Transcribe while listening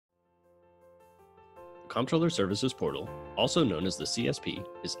Comptroller Services Portal, also known as the CSP,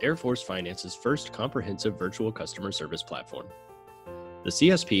 is Air Force Finance's first comprehensive virtual customer service platform. The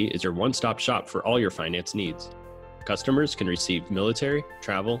CSP is your one-stop shop for all your finance needs. Customers can receive military,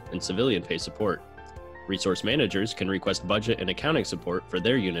 travel, and civilian pay support. Resource managers can request budget and accounting support for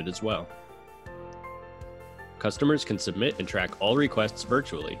their unit as well. Customers can submit and track all requests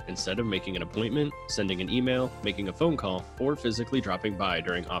virtually instead of making an appointment, sending an email, making a phone call, or physically dropping by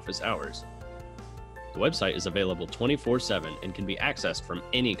during office hours. The website is available 24/7 and can be accessed from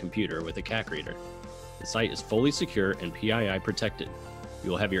any computer with a CAC reader. The site is fully secure and PII protected. You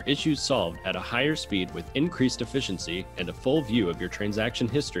will have your issues solved at a higher speed with increased efficiency and a full view of your transaction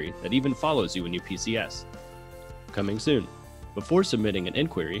history that even follows you when you PCS. Coming soon. Before submitting an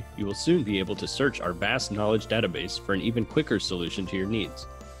inquiry, you will soon be able to search our vast knowledge database for an even quicker solution to your needs.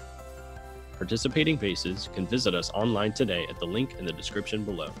 Participating bases can visit us online today at the link in the description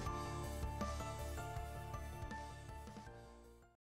below.